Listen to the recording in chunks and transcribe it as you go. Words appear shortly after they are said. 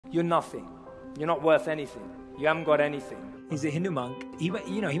you're nothing. You're not worth anything. You haven't got anything. He's a Hindu monk. He went,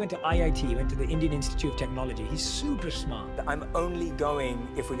 he went to IIT, he went to the Indian Institute of Technology. He's super smart. I'm only going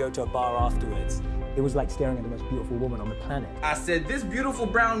if we go to a bar afterwards. It was like staring at the most beautiful woman on the planet. I said, this beautiful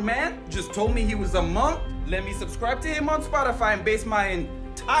brown man just told me he was a monk. Let me subscribe to him on Spotify and base my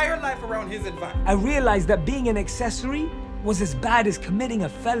entire life around his advice. I realized that being an accessory was as bad as committing a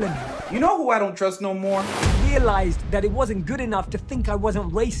felony. You know who I don't trust no more? I realized that it wasn't good enough to think I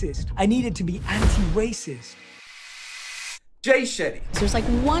wasn't racist. I needed to be anti-racist. Shetty. So there's like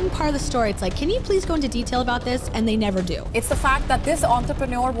one part of the story, it's like, can you please go into detail about this? And they never do. It's the fact that this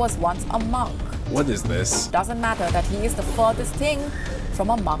entrepreneur was once a monk. What is this? Doesn't matter that he is the furthest thing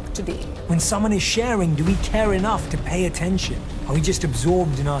from a monk to be. When someone is sharing, do we care enough to pay attention? Are we just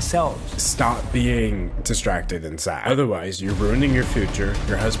absorbed in ourselves? Stop being distracted and sad. Otherwise, you're ruining your future,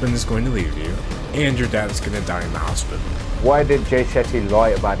 your husband is going to leave you, and your dad is going to die in the hospital. Why did Jay Shetty lie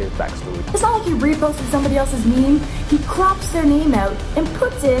about his backstory? It's not like he reposted somebody else's meme. He crops their name out and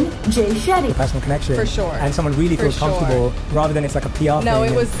puts in Jay Shetty. Personal connection. For sure. And someone really feels comfortable, rather than it's like a PR thing. No,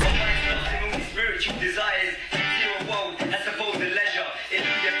 it was...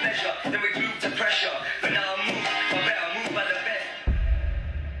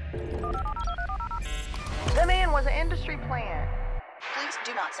 The man was an industry plant. Please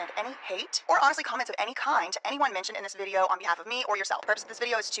do not send any hate or honestly comments of any kind to anyone mentioned in this video on behalf of me or yourself. The purpose of this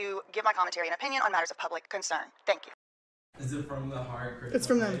video is to give my commentary and opinion on matters of public concern. Thank you. Is it from the hard? It's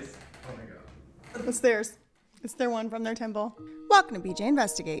from them. Oh my god. It's theirs. It's their one from their temple. Welcome to BJ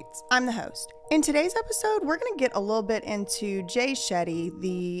Investigates. I'm the host. In today's episode, we're going to get a little bit into Jay Shetty,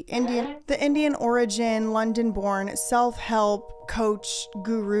 the Indian origin, London-born self-help coach,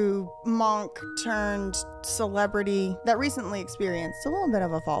 guru, monk turned celebrity that recently experienced a little bit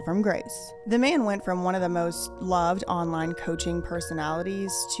of a fall from grace. The man went from one of the most loved online coaching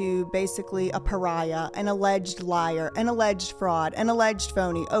personalities to basically a pariah, an alleged liar, an alleged fraud, an alleged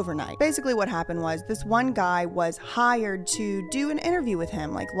phony overnight. Basically what happened was this one guy was hired to do an interview with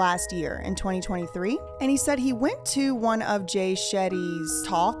him like last year in 2023, and he said he went to one of Jay Shetty's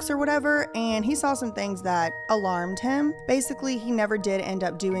talks or whatever, and he saw some things that alarmed him. Basically, he never did end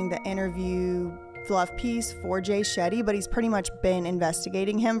up doing the interview fluff piece for Jay Shetty, but he's pretty much been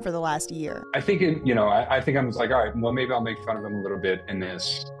investigating him for the last year. I think, I think I'm just like, all right, well, maybe I'll make fun of him a little bit in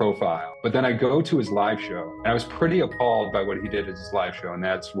this profile. But then I go to his live show, and I was pretty appalled by what he did at his live show, and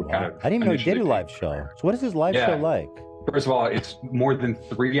that's what kind of... I didn't even know he did a live show. So what is his live show like? First of all, it's more than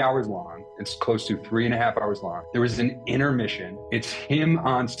 3 hours long. It's close to 3.5 hours long. There was an intermission. It's him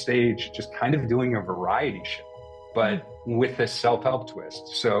on stage just kind of doing a variety show, but with a self-help twist.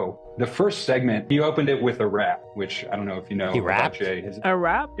 So the first segment, he opened it with a rap, which I don't know if you know. He rapped? Jay. A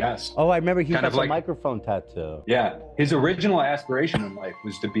rap? Yes. Oh, I remember he kind got of like a microphone tattoo. Yeah. His original aspiration in life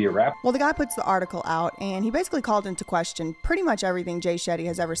was to be a rapper. Well, the guy puts the article out, and he basically called into question pretty much everything Jay Shetty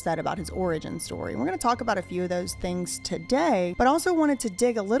has ever said about his origin story. We're going to talk about a few of those things today, but also wanted to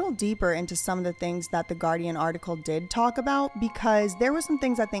dig a little deeper into some of the things that the Guardian article did talk about, because there were some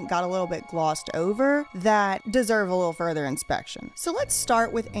things I think got a little bit glossed over that deserve a little further inspection. So let's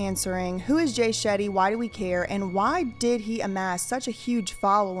start with answering, who is Jay Shetty, why do we care, and why did he amass such a huge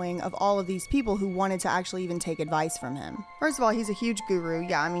following of all of these people who wanted to actually even take advice from him? First of all, he's a huge guru.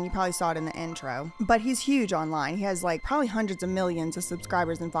 Yeah, I mean, you probably saw it in the intro, but he's huge online. He has like probably hundreds of millions of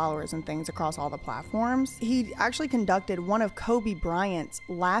subscribers and followers and things across all the platforms. He actually conducted one of Kobe Bryant's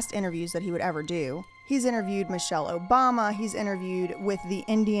last interviews that he would ever do. He's interviewed Michelle Obama. He's interviewed with the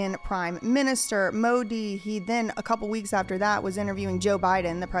Indian Prime Minister, Modi. He then, a couple weeks after that, was interviewing Joe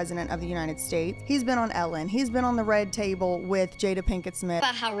Biden, the President of the United States. He's been on Ellen. He's been on the Red Table with Jada Pinkett Smith.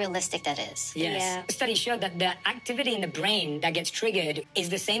 About how realistic that is. Yes. Yeah. A study showed that the activity in the brain that gets triggered is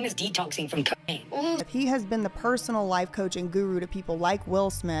the same as detoxing from cocaine. He has been the personal life coaching guru to people like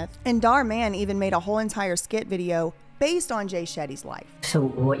Will Smith. And Dar Man even made a whole entire skit video based on Jay Shetty's life. So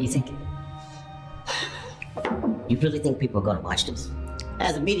what you think? You really think people are gonna watch this?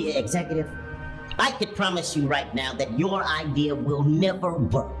 As a media executive, I could promise you right now that your idea will never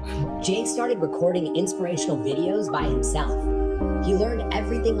work. Jay started recording inspirational videos by himself. He learned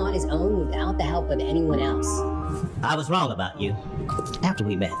everything on his own without the help of anyone else. I was wrong about you. After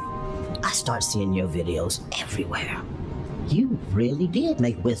we met, I started seeing your videos everywhere. You really did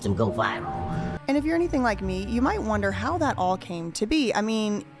make wisdom go viral. And if you're anything like me, you might wonder how that all came to be. I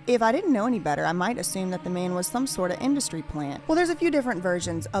mean, If I didn't know any better, I might assume that the man was some sort of industry plant. Well, there's a few different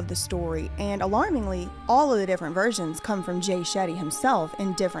versions of the story, and alarmingly, all of the different versions come from Jay Shetty himself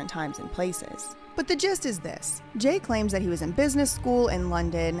in different times and places. But the gist is this. Jay claims that he was in business school in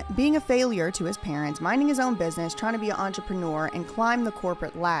London, being a failure to his parents, minding his own business, trying to be an entrepreneur, and climb the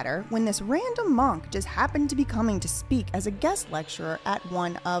corporate ladder, when this random monk just happened to be coming to speak as a guest lecturer at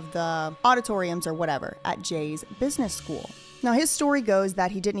one of the auditoriums or whatever at Jay's business school. Now, his story goes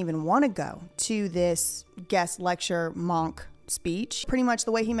that he didn't even want to go to this guest lecture monk speech. Pretty much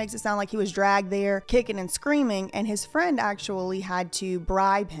the way he makes it sound like he was dragged there, kicking and screaming, and his friend actually had to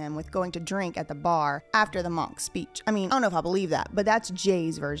bribe him with going to drink at the bar after the monk's speech. I mean, I don't know if I believe that, but that's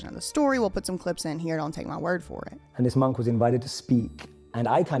Jay's version of the story. We'll put some clips in here, don't take my word for it. And this monk was invited to speak, and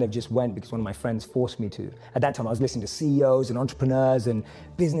I kind of just went because one of my friends forced me to. At that time, I was listening to CEOs and entrepreneurs and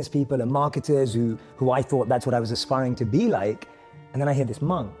business people and marketers who I thought that's what I was aspiring to be like. And then I hear this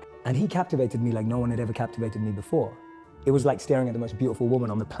monk, and he captivated me like no one had ever captivated me before. It was like staring at the most beautiful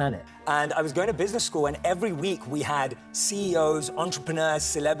woman on the planet. And I was going to business school, and every week we had CEOs, entrepreneurs,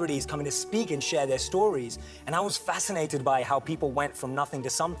 celebrities coming to speak and share their stories. And I was fascinated by how people went from nothing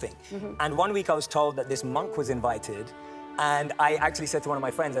to something. And one week I was told that this monk was invited, and I actually said to one of my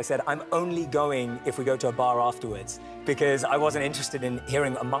friends, I said, I'm only going if we go to a bar afterwards, because I wasn't interested in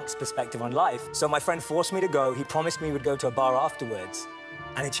hearing a monk's perspective on life. So my friend forced me to go. He promised me we would go to a bar afterwards.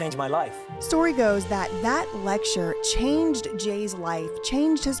 And it changed my life. Story goes that lecture changed Jay's life,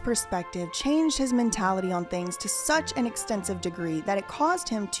 changed his perspective, changed his mentality on things to such an extensive degree that it caused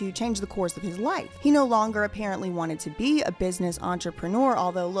him to change the course of his life. He no longer apparently wanted to be a business entrepreneur,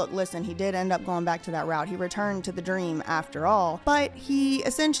 although listen, he did end up going back to that route. He returned to the dream after all, but he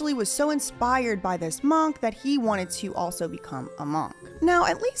essentially was so inspired by this monk that he wanted to also become a monk. Now,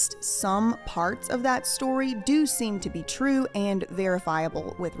 at least some parts of that story do seem to be true and verifiable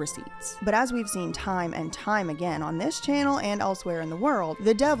with receipts. But as we've seen time and time again on this channel and elsewhere in the world,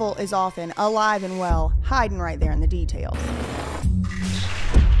 the devil is often alive and well, hiding right there in the details.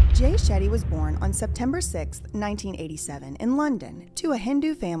 Jay Shetty was born on September 6, 1987 in London to a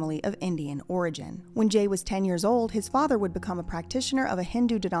Hindu family of Indian origin. When Jay was 10 years old, his father would become a practitioner of a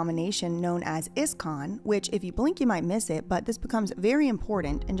Hindu denomination known as ISKCON, which if you blink you might miss it, but this becomes very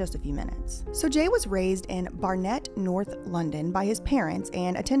important in just a few minutes. So Jay was raised in Barnet, North London by his parents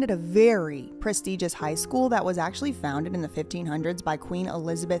and attended a very prestigious high school that was actually founded in the 1500s by Queen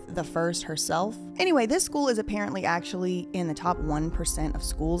Elizabeth I herself. Anyway, this school is apparently actually in the top 1% of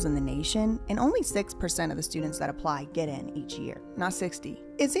schools in the nation, and only 6% of the students that apply get in each year, not 60.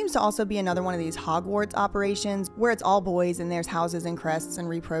 It seems to also be another one of these Hogwarts operations where it's all boys and there's houses and crests and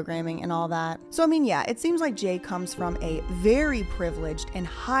reprogramming and all that. So I mean, yeah, it seems like Jay comes from a very privileged and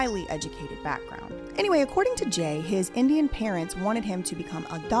highly educated background. Anyway, according to Jay, his Indian parents wanted him to become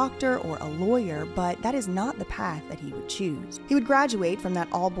a doctor or a lawyer, but that is not the path that he would choose. He would graduate from that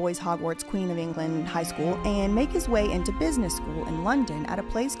all-boys Hogwarts Queen of England high school and make his way into business school in London at a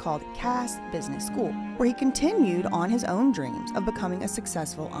place called Cass Business School, where he continued on his own dreams of becoming a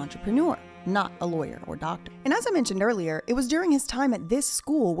successful entrepreneur, not a lawyer or doctor. And as I mentioned earlier, it was during his time at this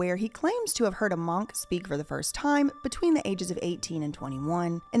school where he claims to have heard a monk speak for the first time between the ages of 18 and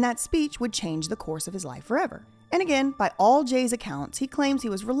 21, and that speech would change the course of his life forever. And again, by all Jay's accounts, he claims he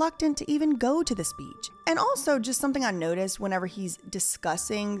was reluctant to even go to the speech. And also, just something I noticed whenever he's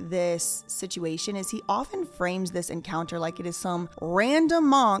discussing this situation is he often frames this encounter like it is some random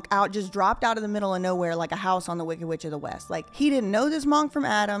monk just dropped out of the middle of nowhere like a house on the Wicked Witch of the West. Like, he didn't know this monk from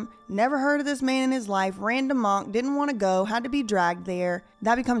Adam, never heard of this man in his life, random monk, didn't want to go, had to be dragged there.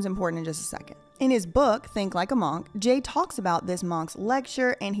 That becomes important in just a second. In his book, Think Like a Monk, Jay talks about this monk's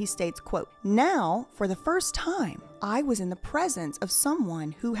lecture and he states, quote, "Now, for the first time, I was in the presence of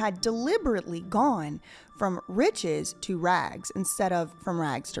someone who had deliberately gone from riches to rags instead of from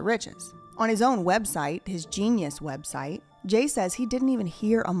rags to riches." On his own website, his Genius website, Jay says he didn't even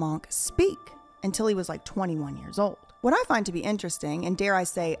hear a monk speak until he was like 21 years old. What I find to be interesting, and dare I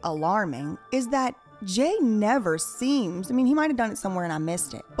say alarming, is that Jay never seems, I mean, he might have done it somewhere and I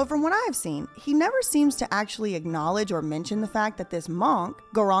missed it, but from what I've seen, he never seems to actually acknowledge or mention the fact that this monk,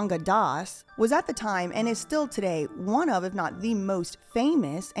 Gauranga Das, was at the time and is still today one of, if not the most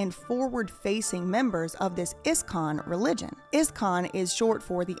famous and forward-facing members of this ISKCON religion. ISKCON is short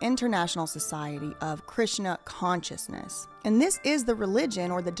for the International Society of Krishna Consciousness. And this is the religion,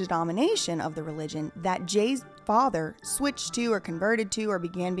 or the denomination of the religion, that Jay's father switched to or converted to or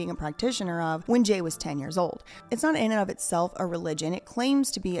began being a practitioner of when Jay was 10 years old. It's not in and of itself a religion. It claims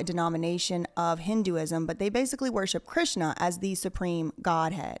to be a denomination of Hinduism, but they basically worship Krishna as the supreme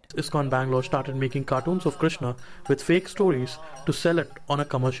godhead. ISKCON Bangalore started making cartoons of Krishna with fake stories to sell it on a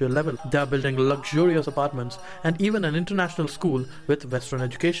commercial level. They are building luxurious apartments and even an international school with Western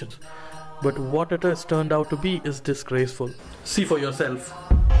educations. But what it has turned out to be is disgraceful. See for yourself.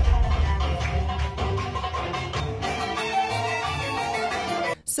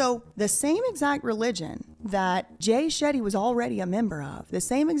 So the same exact religion that Jay Shetty was already a member of, the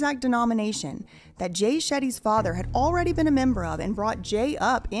same exact denomination that Jay Shetty's father had already been a member of and brought Jay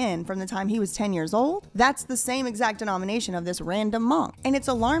up in from the time he was 10 years old, that's the same exact denomination of this random monk. And it's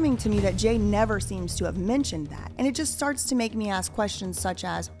alarming to me that Jay never seems to have mentioned that. And it just starts to make me ask questions such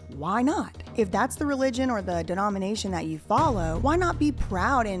as, why not? If that's the religion or the denomination that you follow, why not be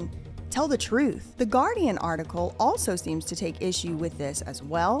proud and tell the truth? The Guardian article also seems to take issue with this as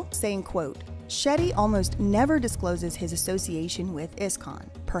well, saying, quote, Shetty almost never discloses his association with ISKCON,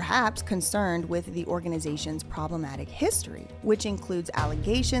 perhaps concerned with the organization's problematic history, which includes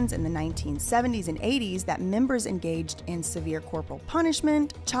allegations in the 1970s and 80s that members engaged in severe corporal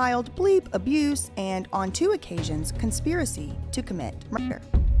punishment, child bleep abuse, and on 2 occasions, conspiracy to commit murder.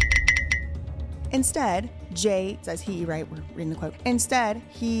 Instead, Jay, says he, right? We're reading the quote. Instead,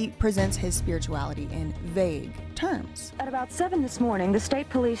 he presents his spirituality in vague terms. At about 7 this morning, the state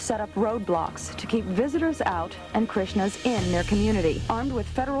police set up roadblocks to keep visitors out and Krishnas in their community. Armed with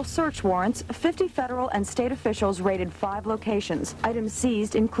federal search warrants, 50 federal and state officials raided 5 locations. Items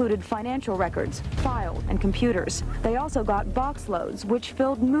seized included financial records, files, and computers. They also got box loads, which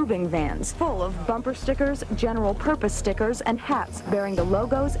filled moving vans full of bumper stickers, general purpose stickers, and hats bearing the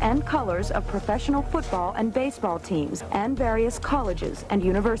logos and colors of professional football and baseball teams and various colleges and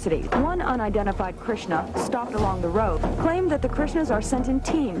universities. One unidentified Krishna stopped along the road claimed that the Krishnas are sent in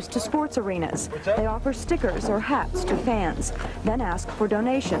teams to sports arenas. They offer stickers or hats to fans, then ask for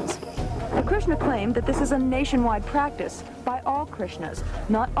donations. The Krishna claimed that this is a nationwide practice by all Krishnas,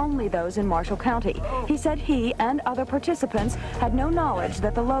 not only those in Marshall County. He said he and other participants had no knowledge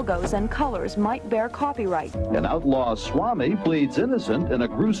that the logos and colors might bear copyright. An outlaw Swami pleads innocent in a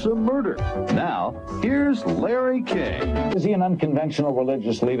gruesome murder. Now, here's Larry King. Is he an unconventional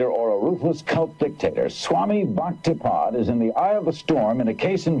religious leader or a ruthless cult dictator? Swami Bhaktipad is in the eye of the storm in a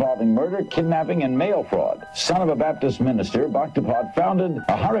case involving murder, kidnapping, and mail fraud. Son of a Baptist minister, Bhaktipad founded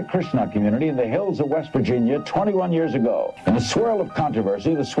a Hare Krishna community in the hills of West Virginia 21 years ago. In a swirl of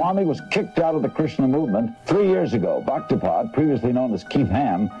controversy, the Swami was kicked out of the Krishna movement 3 years ago. Bhaktipad, previously known as Keith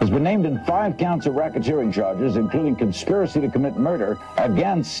Ham, has been named in 5 counts of racketeering charges, including conspiracy to commit murder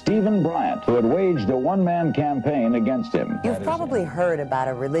against Stephen Bryant, who had waged a one-man campaign against him. You've probably heard about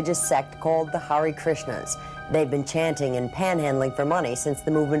a religious sect called the Hare Krishnas. They've been chanting and panhandling for money since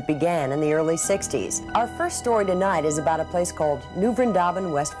the movement began in the early 60s. Our first story tonight is about a place called New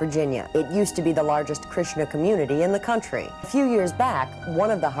Vrindavan, West Virginia. It used to be the largest Krishna community in the country. A few years back,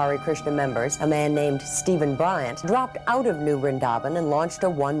 one of the Hare Krishna members, a man named Stephen Bryant, dropped out of New Vrindavan and launched a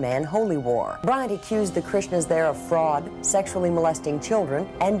one-man holy war. Bryant accused the Krishnas there of fraud, sexually molesting children,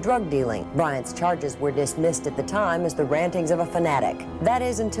 and drug dealing. Bryant's charges were dismissed at the time as the rantings of a fanatic. That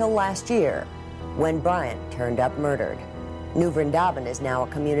is until last year, when Bryant turned up murdered. New Vrindavan is now a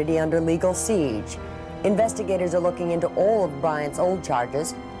community under legal siege. Investigators are looking into all of Bryant's old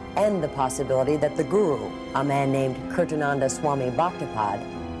charges and the possibility that the guru, a man named Kirtananda Swami Bhaktipad,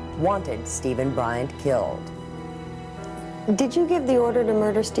 wanted Stephen Bryant killed. Did you give the order to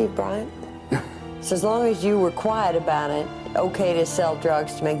murder Steve Bryant? So as long as you were quiet about it, okay to sell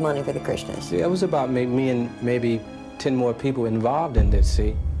drugs to make money for the Krishnas? Yeah, it was about me and maybe 10 more people involved in this,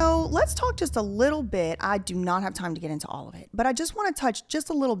 see? So let's talk just a little bit. I do not have time to get into all of it, but I just want to touch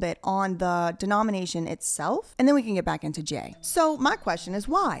just a little bit on the denomination itself, and then we can get back into Jay. So my question is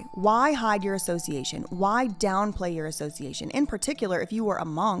why? Why hide your association? Why downplay your association? In particular, if you were a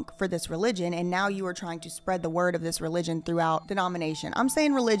monk for this religion and now you are trying to spread the word of this religion throughout denomination. I'm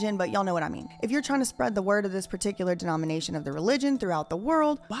saying religion, but y'all know what I mean. If you're trying to spread the word of this particular denomination of the religion throughout the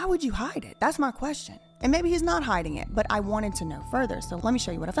world, why would you hide it? That's my question. And maybe he's not hiding it, but I wanted to know further, so let me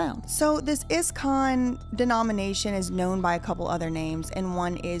show you what I found. So this ISKCON denomination is known by a couple other names, and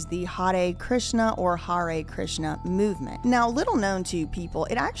one is the Hare Krishna or Hare Krishna movement. Now, little known to people,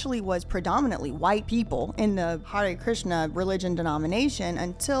 it actually was predominantly white people in the Hare Krishna religion denomination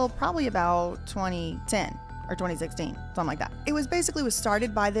until probably about 2010. or 2016, something like that. It was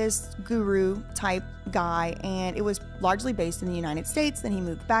started by this guru type guy, and it was largely based in the United States. Then he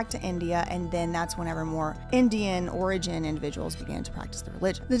moved back to India, and then that's whenever more Indian origin individuals began to practice the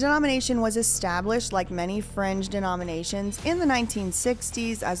religion. The denomination was established, like many fringe denominations, in the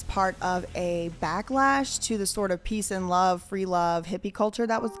 1960s as part of a backlash to the sort of peace and love, free love, hippie culture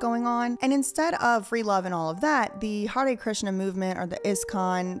that was going on. And instead of free love and all of that, the Hare Krishna movement, or the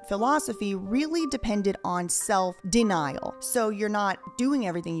ISKCON philosophy, really depended on self-denial. So you're not doing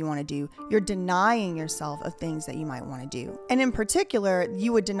everything you want to do, you're denying yourself of things that you might want to do. And in particular,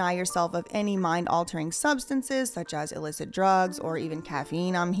 you would deny yourself of any mind-altering substances such as illicit drugs or even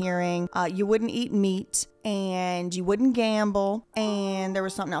caffeine, I'm hearing. You wouldn't eat meat, and you wouldn't gamble, and there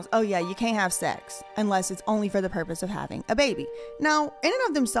was something else. Oh yeah, you can't have sex unless it's only for the purpose of having a baby. Now, in and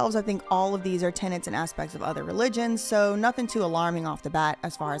of themselves, I think all of these are tenets and aspects of other religions, so nothing too alarming off the bat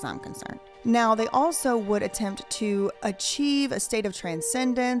as far as I'm concerned. Now, they also would attempt to achieve a state of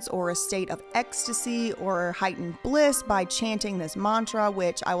transcendence or a state of ecstasy or heightened bliss by chanting this mantra,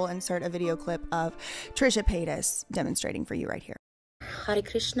 which I will insert a video clip of Trisha Paytas demonstrating for you right here. Hare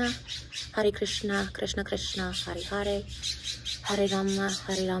Krishna, Krishna Krishna, Hare Hare, Hare Rama,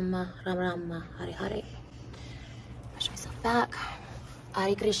 Rama Rama, Hare Hare. Push myself back.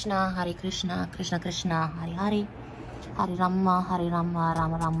 Hare Krishna, Krishna Krishna, Hare Hare, Hare Rama,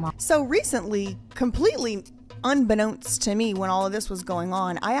 Rama Rama. So recently, completely unbeknownst to me when all of this was going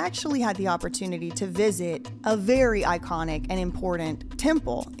on, I actually had the opportunity to visit a very iconic and important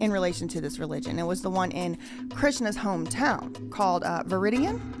temple in relation to this religion. It was the one in Krishna's hometown called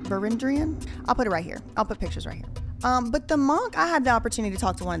Virindrian. I'll put it right here. I'll put pictures right here. But the monk, I had the opportunity to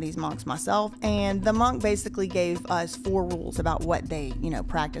talk to one of these monks myself, and the monk basically gave us 4 rules about what they,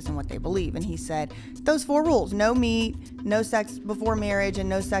 practice and what they believe. And he said, those 4 rules: no meat, no sex before marriage, and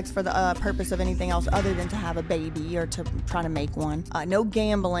no sex for the purpose of anything else other than to have a baby or to try to make one. No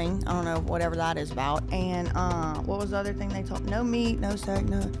gambling, I don't know, whatever that is about. And what was the other thing they told? No meat, no sex,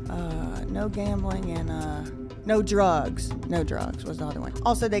 no gambling, and no drugs. No drugs was the other one.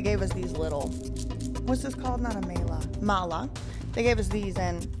 Also, they gave us these little, what's this called? Not a mala. They gave us these,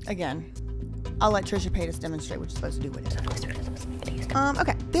 and again, I'll let Trisha Paytas demonstrate what you're supposed to do with it.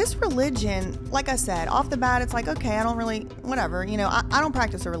 Okay, this religion, like I said, off the bat, it's like, okay, I don't really, whatever, I don't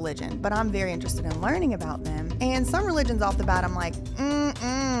practice a religion, but I'm very interested in learning about them. And some religions off the bat, I'm like,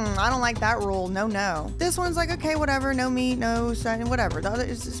 I don't like that rule, no. This one's like, okay, whatever, no meat, no sex, whatever. The other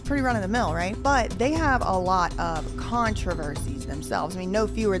is pretty run-of-the-mill, right? But they have a lot of controversies themselves. I mean, no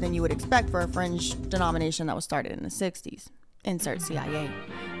fewer than you would expect for a fringe denomination that was started in the 60s. Insert CIA.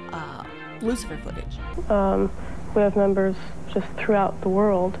 Lucifer footage. We have members just throughout the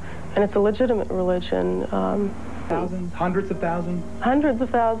world, and it's a legitimate religion. Thousands? Hundreds of thousands? Hundreds of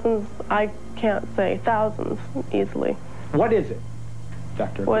thousands. I can't say thousands easily. What is it,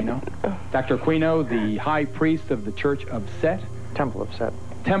 Dr. Aquino? Dr. Aquino, the high priest of the Church of Set? Temple of Set.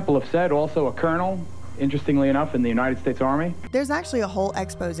 Temple of Set, also a colonel, interestingly enough, in the United States Army. There's actually a whole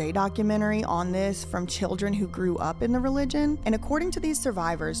exposé documentary on this from children who grew up in the religion. And according to these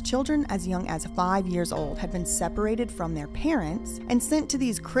survivors, children as young as 5 years old had been separated from their parents and sent to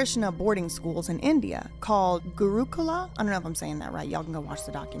these Krishna boarding schools in India called Gurukula. I don't know if I'm saying that right. Y'all can go watch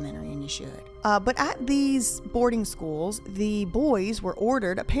the documentary, and you should. But at these boarding schools, the boys were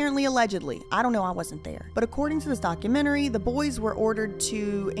ordered, apparently allegedly, I don't know, I wasn't there, but according to this documentary, the boys were ordered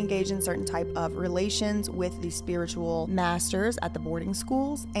to engage in certain type of relations with the spiritual masters at the boarding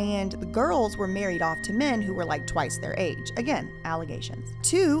schools, and the girls were married off to men who were like twice their age. Again, allegations.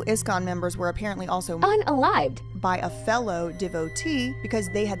 2 ISKCON members were apparently also unalived by a fellow devotee because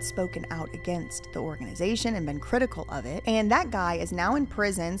they had spoken out against the organization and been critical of it. And that guy is now in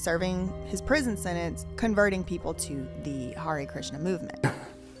prison serving his prison sentence, converting people to the Hare Krishna movement.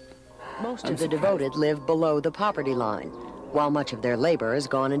 Most of the devoted live below the poverty line, while much of their labor has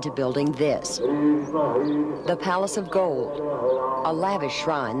gone into building this, the Palace of Gold, a lavish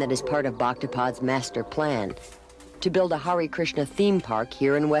shrine that is part of Bhaktipad's master plan to build a Hare Krishna theme park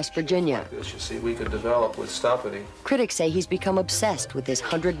here in West Virginia. This, you see, we could develop with Stuffity. Critics say he's become obsessed with this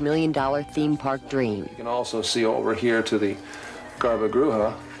 $100 million theme park dream. You can also see over here to the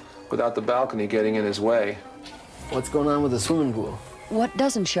Garbhagruha without the balcony getting in his way. What's going on with the swimming pool? What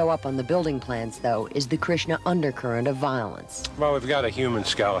doesn't show up on the building plans, though, is the Krishna undercurrent of violence. Well, we've got a human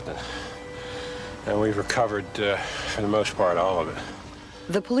skeleton, and we've recovered, for the most part, all of it.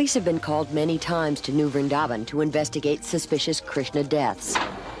 The police have been called many times to New Vrindavan to investigate suspicious Krishna deaths.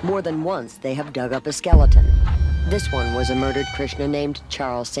 More than once, they have dug up a skeleton. This one was a murdered Krishna named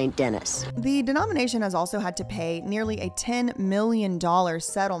Charles St. Denis. The denomination has also had to pay nearly a $10 million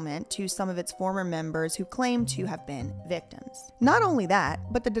settlement to some of its former members who claim to have been victims. Not only that,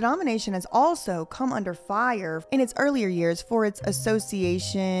 but the denomination has also come under fire in its earlier years for its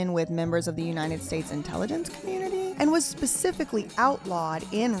association with members of the United States intelligence community, and was specifically outlawed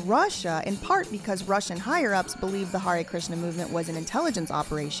in Russia, in part because Russian higher-ups believed the Hare Krishna movement was an intelligence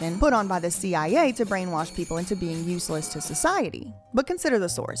operation put on by the CIA to brainwash people into being useless to society. But consider the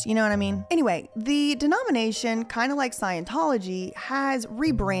source, you know what I mean? Anyway, the denomination, kind of like Scientology, has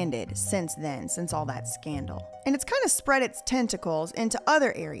rebranded since then, since all that scandal. And it's kind of spread its tentacles into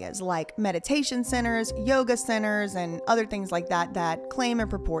other areas like meditation centers, yoga centers, and other things like that that claim and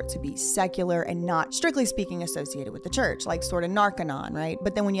purport to be secular and not, strictly speaking, associated with the church, like sort of Narcanon, right?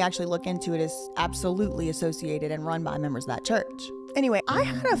 But then when you actually look into it, it's absolutely associated and run by members of that church. Anyway, I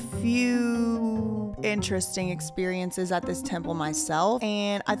had a few interesting experiences at this temple myself,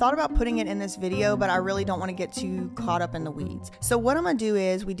 and I thought about putting it in this video, but I really don't want to get too caught up in the weeds. So what I'm going to do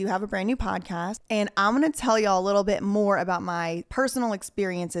is, we do have a brand new podcast, and I'm going to tell y'all a little bit more about my personal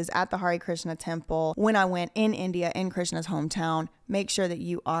experiences at the Hare Krishna temple when I went in India, in Krishna's hometown. Make sure that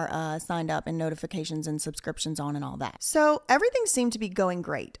you are signed up and notifications and subscriptions on and all that. So everything seemed to be going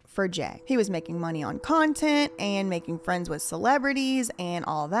great for Jay. He was making money on content and making friends with celebrities and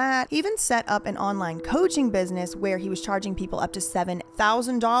all that. He even set up an online coaching business where he was charging people up to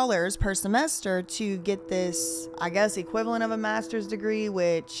 $7,000 per semester to get this, I guess, equivalent of a master's degree,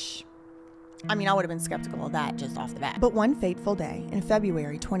 which, I mean, I would have been skeptical of that just off the bat. But one fateful day in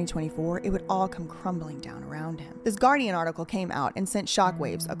February 2024, it would all come crumbling down around him. This Guardian article came out and sent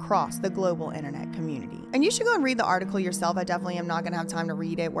shockwaves across the global internet community. And you should go and read the article yourself. I definitely am not going to have time to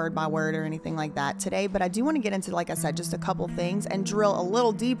read it word by word or anything like that today, but I do want to get into, like I said, just a couple things and drill a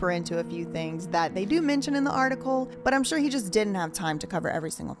little deeper into a few things that they do mention in the article, but I'm sure he just didn't have time to cover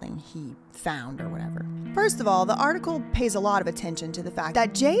every single thing he found or whatever. First of all, the article pays a lot of attention to the fact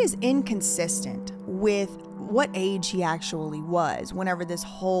that Jay is inconsistent with what age he actually was whenever this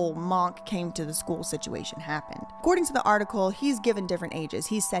whole monk came to the school situation happened. According to the article, he's given different ages.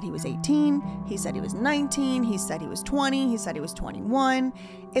 He said he was 18, he said he was 19, he said he was 20, he said he was 21.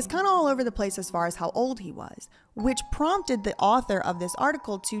 It's kind of all over the place as far as how old he was, which prompted the author of this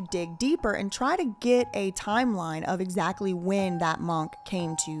article to dig deeper and try to get a timeline of exactly when that monk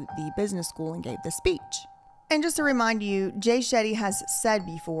came to the business school and gave the speech. And just to remind you, Jay Shetty has said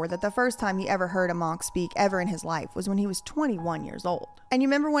before that the first time he ever heard a monk speak ever in his life was when he was 21 years old. And you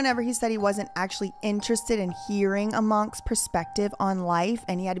remember whenever he said he wasn't actually interested in hearing a monk's perspective on life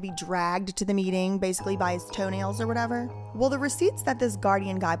and he had to be dragged to the meeting basically by his toenails or whatever? Well, the receipts that this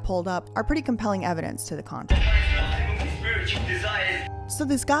Guardian guy pulled up are pretty compelling evidence to the contrary. So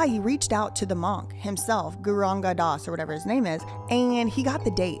this guy, he reached out to the monk himself, Gauranga Das or whatever his name is, and he got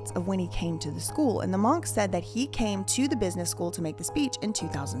the dates of when he came to the school. And the monk said that he came to the business school to make the speech in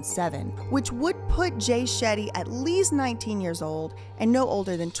 2007, which would put Jay Shetty at least 19 years old and no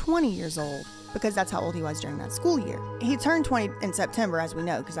older than 20 years old, because that's how old he was during that school year. He turned 20 in September, as we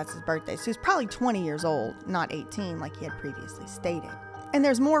know, because that's his birthday. So he's probably 20 years old, not 18 like he had previously stated. And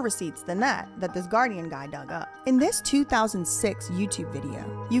there's more receipts than that this Guardian guy dug up. In this 2006 YouTube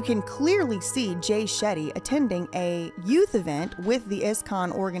video, you can clearly see Jay Shetty attending a youth event with the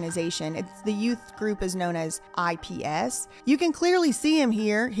ISKCON organization. The youth group is known as IPS. You can clearly see him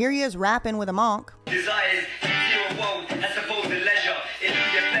here. Here he is rapping with a monk. Desires, zero woe, as opposed to leisure.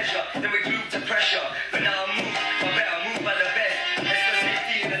 Immediate pleasure, then we group to pressure. But now I move, I better move by the best. Let's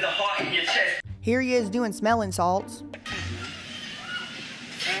just feel the heart in your chest. Here he is doing smelling salts.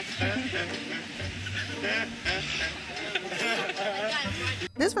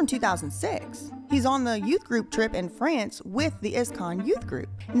 This is from 2006. He's on the youth group trip in France with the ISKCON youth group.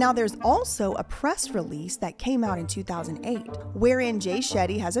 Now there's also a press release that came out in 2008 wherein Jay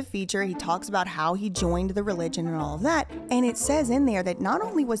Shetty has a feature. He talks about how he joined the religion and all of that. And it says in there that not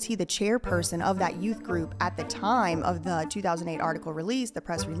only was he the chairperson of that youth group at the time of the 2008 article release, the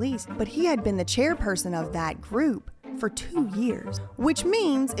press release, but he had been the chairperson of that group for 2 years, which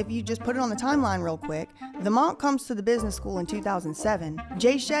means, if you just put it on the timeline real quick, the monk comes to the business school in 2007.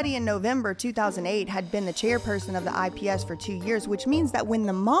 Jay Shetty in November 2008 had been the chairperson of the IPS for 2 years, which means that when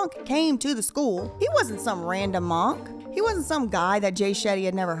the monk came to the school, he wasn't some random monk. He wasn't some guy that Jay Shetty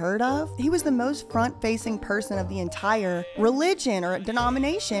had never heard of. He was the most front-facing person of the entire religion or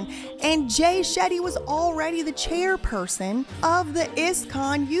denomination, and Jay Shetty was already the chairperson of the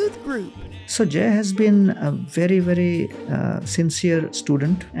ISKCON youth group. So Jay has been a very, very sincere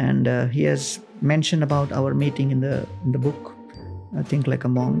student, and he has mentioned about our meeting in the book, Think Like a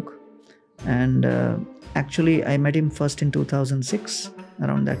Monk. And Actually, I met him first in 2006,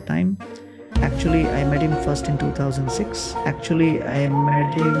 around that time. Actually, I met him first in 2006. Actually, I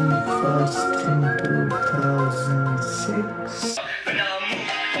met him first in 2006.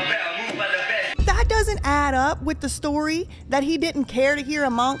 That doesn't add up with the story that he didn't care to hear a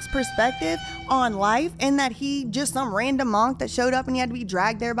monk's perspective on life, and that he just some random monk that showed up and he had to be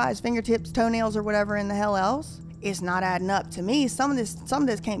dragged there by his fingertips, toenails, or whatever in the hell else. It's not adding up to me. Some of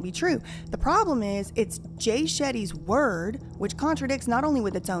this can't be true. The problem is it's Jay Shetty's word, which contradicts not only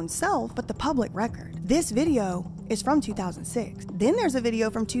with its own self, but the public record. This video is from 2006. Then there's a video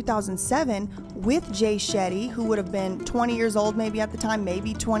from 2007 with Jay Shetty, who would have been 20 years old maybe at the time,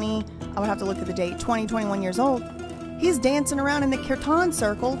 maybe 20, I would have to look at the date, 20, 21 years old. He's dancing around in the kirtan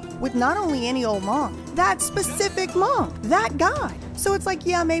circle with not only any old monk, that specific monk, that guy. So it's like,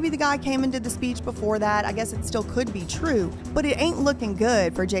 yeah, maybe the guy came and did the speech before that. I guess it still could be true, but it ain't looking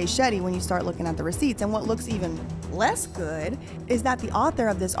good for Jay Shetty when you start looking at the receipts. And what looks even less good is that the author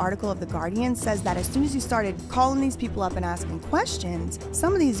of this article of The Guardian says that as soon as you started calling these people up and asking questions,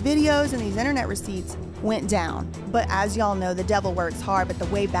 some of these videos and these internet receipts went down. But as y'all know, the devil works hard, but the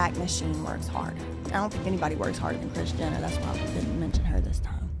Wayback Machine works hard. I don't think anybody works harder than Kris Jenner. That's why I didn't mention her this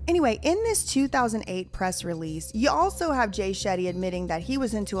time. Anyway, in this 2008 press release, you also have Jay Shetty admitting that he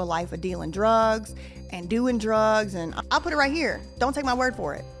was into a life of dealing drugs and doing drugs, and I'll put it right here. Don't take my word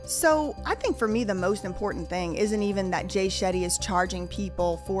for it. So I think for me, the most important thing isn't even that Jay Shetty is charging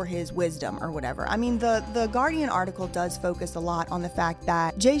people for his wisdom or whatever. I mean, the Guardian article does focus a lot on the fact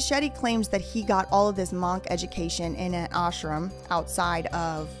that Jay Shetty claims that he got all of this monk education in an ashram outside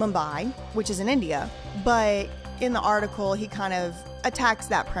of Mumbai, which is in India. But in the article, he kind of attacks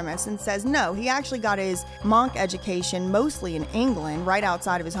that premise and says, no, he actually got his monk education mostly in England, right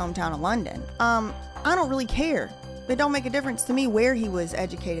outside of his hometown of London. I don't really care. It don't make a difference to me where he was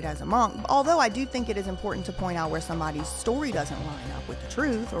educated as a monk, although I do think it is important to point out where somebody's story doesn't line up with the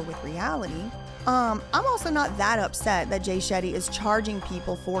truth or with reality. I'm also not that upset that Jay Shetty is charging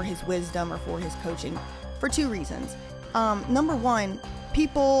people for his wisdom or for his coaching for two reasons. Number one,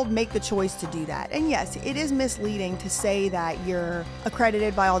 people make the choice to do that. And yes, it is misleading to say that you're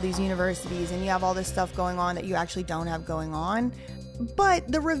accredited by all these universities and you have all this stuff going on that you actually don't have going on.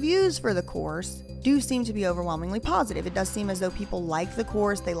 But the reviews for the course do seem to be overwhelmingly positive. It does seem as though people like the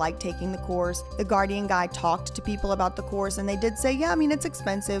course, they like taking the course. The Guardian guy talked to people about the course and they did say, yeah, I mean, it's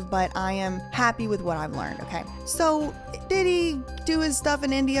expensive, but I am happy with what I've learned, okay? So did he do his stuff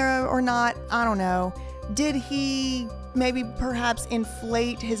in India or not? I don't know. Did he maybe perhaps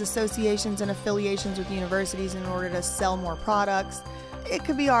inflate his associations and affiliations with universities in order to sell more products? It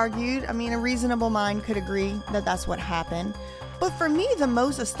could be argued. I mean, a reasonable mind could agree that that's what happened. But for me, the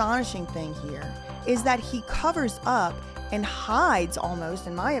most astonishing thing here is that he covers up and hides almost,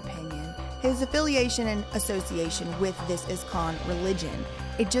 in my opinion, his affiliation and association with this ISKCON religion.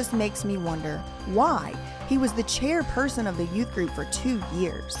 It just makes me wonder why. He was the chairperson of the youth group for 2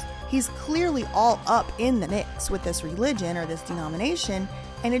 years. He's clearly all up in the mix with this religion or this denomination,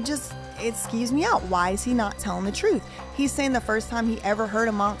 and it skews me out. Why is he not telling the truth? He's saying the first time he ever heard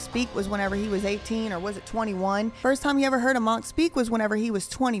a monk speak was whenever he was 18, or was it 21? First time he ever heard a monk speak was whenever he was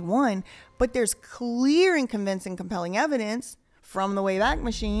 21, but there's clear and convincing compelling evidence from the Wayback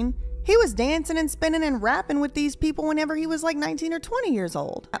Machine. He was dancing and spinning and rapping with these people whenever he was like 19 or 20 years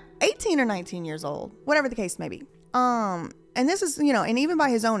old, 18 or 19 years old, whatever the case may be. And this is, and even by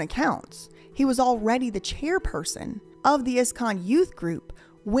his own accounts, he was already the chairperson of the ISKCON youth group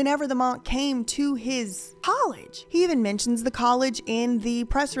whenever the monk came to his college. He even mentions the college in the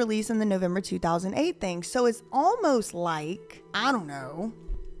press release in the November 2008 thing. So it's almost like, I don't know,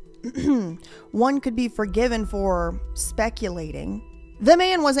 one could be forgiven for speculating. The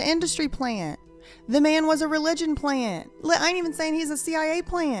man was an industry plant. The man was a religion plant. I ain't even saying he's a CIA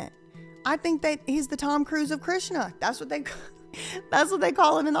plant. I think that he's the Tom Cruise of Krishna. That's what they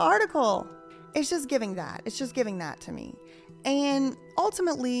call him in the article. It's just giving that. It's just giving that to me. And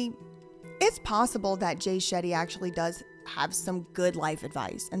ultimately, it's possible that Jay Shetty actually does have some good life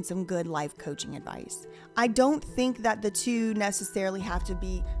advice and some good life coaching advice. I don't think that the two necessarily have to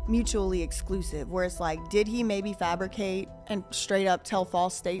be mutually exclusive, where it's like, did he maybe fabricate and straight up tell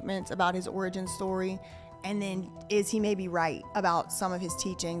false statements about his origin story? And then is he maybe right about some of his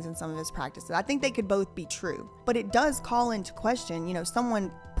teachings and some of his practices? I think they could both be true, but it does call into question,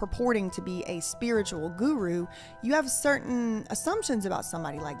 someone purporting to be a spiritual guru. You have certain assumptions about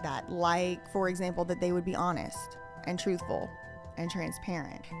somebody like that, like, for example, that they would be honest and truthful and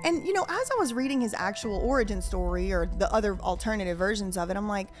transparent. And, as I was reading his actual origin story or the other alternative versions of it, I'm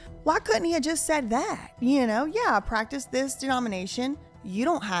like, why couldn't he have just said that? Yeah, I practice this denomination You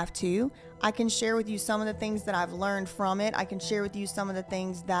don't have to. I can share with you some of the things that I've learned from it. I can share with you some of the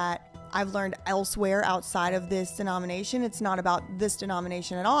things that I've learned elsewhere outside of this denomination. It's not about this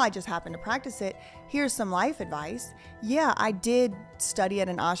denomination at all. I just happen to practice it. Here's some life advice. Yeah, I did study at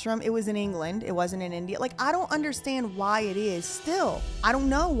an ashram. It was in England. It wasn't in India. Like, I don't understand why it is still. I don't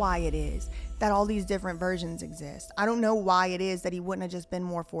know why it is that all these different versions exist. I don't know why it is that he wouldn't have just been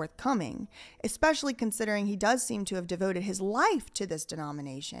more forthcoming, especially considering he does seem to have devoted his life to this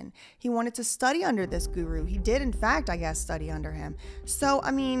denomination. He wanted to study under this guru. He did, in fact, I guess, study under him. So, I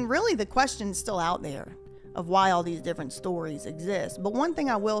mean, really the question's still out there of why all these different stories exist. But one thing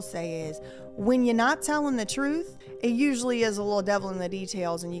I will say is, when you're not telling the truth, it usually is a little devil in the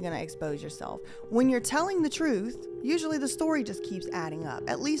details and you're going to expose yourself. When you're telling the truth, usually the story just keeps adding up,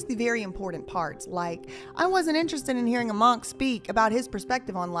 at least the very important parts. Like, I wasn't interested in hearing a monk speak about his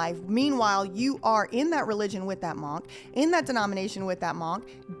perspective on life. Meanwhile, you are in that religion with that monk, in that denomination with that monk,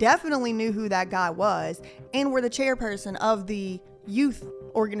 definitely knew who that guy was, and were the chairperson of the youth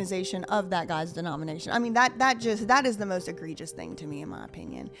organization of that guy's denomination. I mean, that is the most egregious thing to me, in my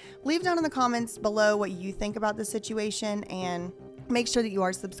opinion. Leave down in the comments below what you think about the situation, and make sure that you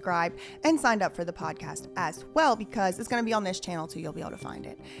are subscribed and signed up for the podcast as well, because it's going to be on this channel too. You'll be able to find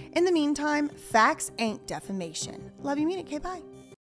it. In the meantime, facts ain't defamation. Love you, mean it. Okay, bye.